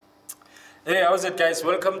Hey, how's it guys?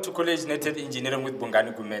 Welcome to College Netted Engineering with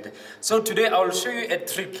Bongani Gumede. So today I will show you a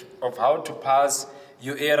trick of how to pass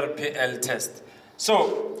your ARPL test.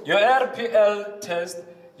 So your ARPL test,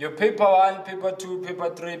 your paper 1, paper 2, paper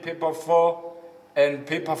 3, paper 4, and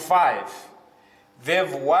paper 5. They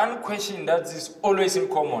have one question that is always in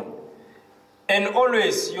common. And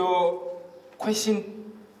always your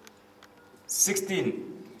question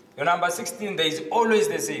 16, your number 16, there is always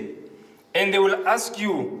the same. And they will ask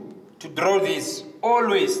you to draw this.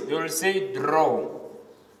 Always, they will say draw.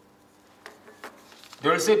 They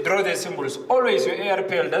will say draw the symbols. Always your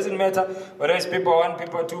ARPL, doesn't matter whether it's paper 1,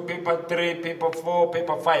 paper 2, paper 3, paper 4,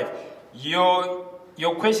 paper 5.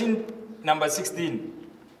 Your question number 16,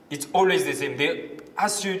 it's always the same. They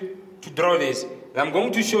ask you to draw this. I'm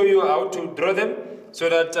going to show you how to draw them so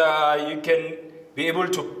that you can be able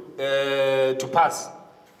to pass.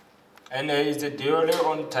 And it's a delay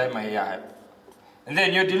on timer here. And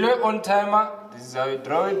then your delay on timer, this is how you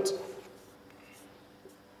draw it.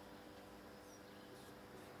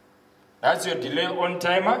 That's your delay on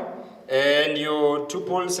timer. And your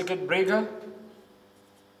 2-pole circuit breaker.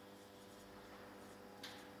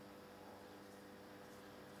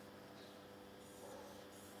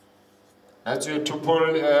 That's your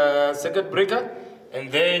 2-pole circuit breaker.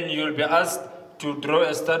 And then you'll be asked to draw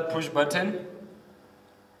a start push button.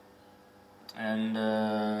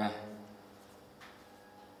 And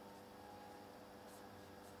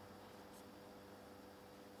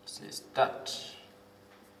say start.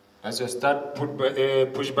 That's your start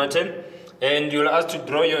push button. And you'll ask to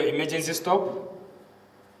draw your emergency stop.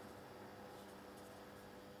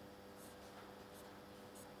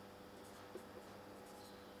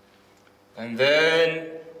 And then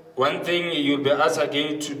one thing you'll be asked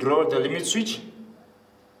again to draw the limit switch.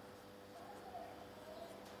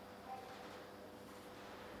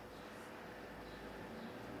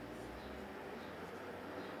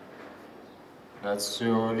 That's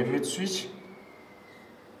your limit switch.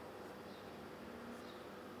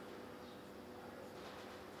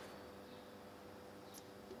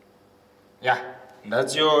 Yeah,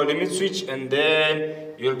 that's your limit switch, and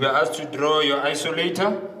then you'll be asked to draw your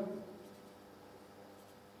isolator.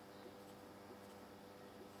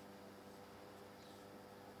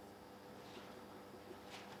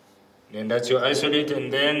 Then that's your isolator,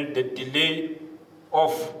 and then the delay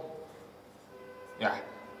off. Yeah,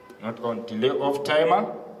 not on, delay off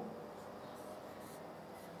timer.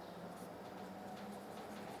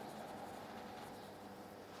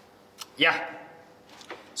 Yeah.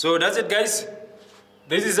 So that's it, guys.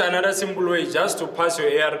 This is another simple way just to pass your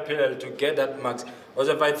ARPL to get that marks.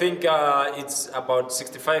 Also, if I think it's about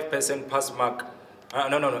 65% pass mark.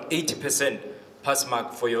 No, 80% pass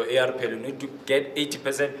mark for your ARPL. You need to get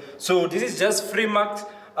 80%. So this is just free marks.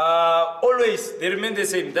 Always, they remain the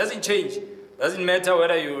same. Doesn't change. Doesn't matter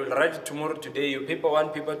whether you write it tomorrow, today, you paper 1,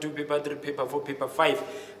 paper 2, paper 3, paper 4, paper 5.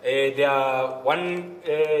 They are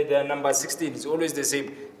number 16. It's always the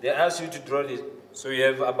same. They ask you to draw this. So you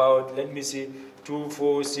have about, let me see, 2,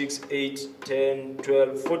 4, 6, 8, 10,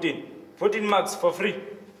 12, 14. 14 marks for free.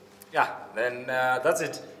 Yeah, then that's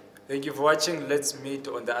it. Thank you for watching. Let's meet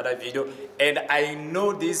on the other video. And I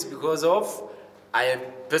know this because of I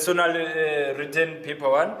have personally written paper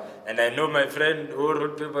 1, and I know my friend who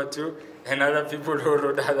wrote paper 2, and other people who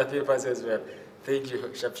wrote other papers as well. Thank you,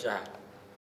 Shapsha.